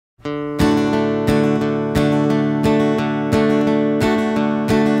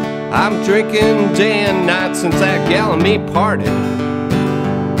I'm drinking day and night since that gal and me parted,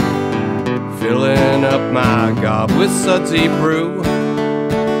 filling up my gob with sudsy brew.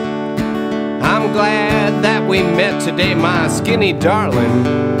 I'm glad that we met today, my skinny darling.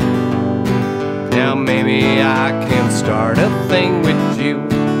 Now maybe I can start a thing with you.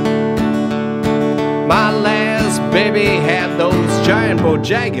 My last baby had those giant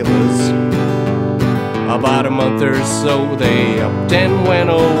bojagulas. About a month or so they upped and went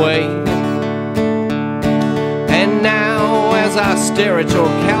away. And now as I stare at your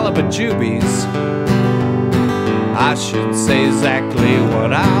calabajubies, I should say exactly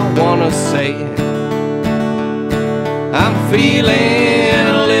what I wanna say. I'm feeling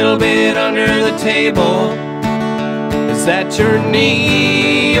a little bit under the table. Is that your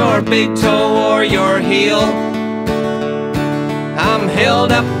knee, your big toe, or your heel? I'm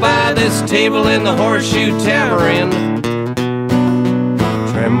held up by this table in the Horseshoe Tavern,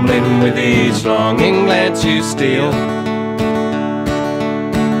 trembling with each longing glance you steal.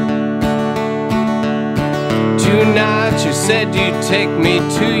 Tonight you said you'd take me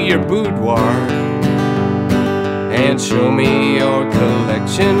to your boudoir and show me your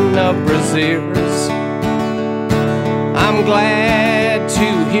collection of brassieres. I'm glad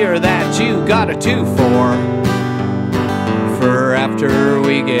to hear that you got a 2-4 for after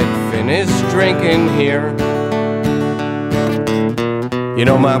we get finished drinking here. You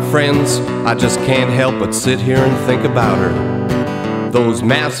know, my friends, I just can't help but sit here and think about her. Those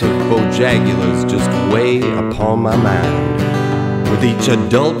massive bojagulas just weigh upon my mind. With each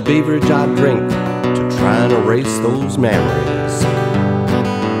adult beverage I drink to try and erase those memories,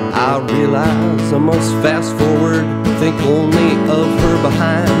 I realize I must fast forward, think only of her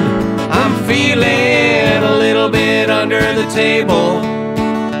behind. I'm feeling a little bit under the table.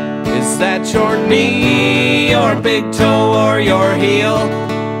 Is that your knee, your big toe, or your heel?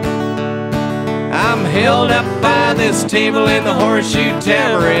 I'm held up by this table in the Horseshoe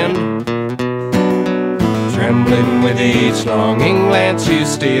Tavern, trembling with each longing glance you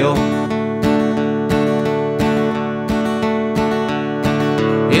steal.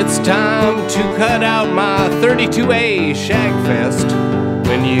 It's time to cut out my 32A shagfest.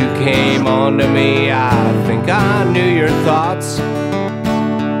 When you came on to me, I think I knew your thoughts.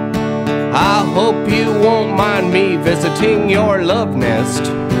 I hope you won't mind me visiting your love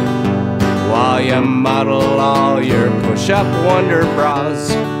nest while you model all your push-up wonder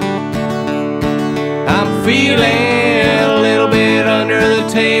bras. I'm feeling a little bit under the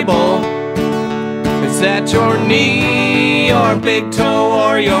table. Is that your knee, your big toe,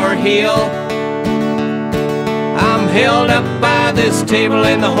 or your heel? I'm held up by this table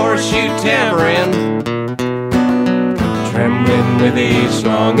in the Horseshoe Tavern, trembling with each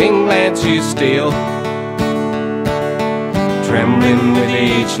longing glance you steal. Trembling with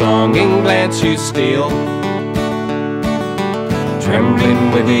each longing glance you steal.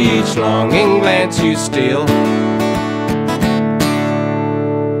 Trembling with each longing glance you steal.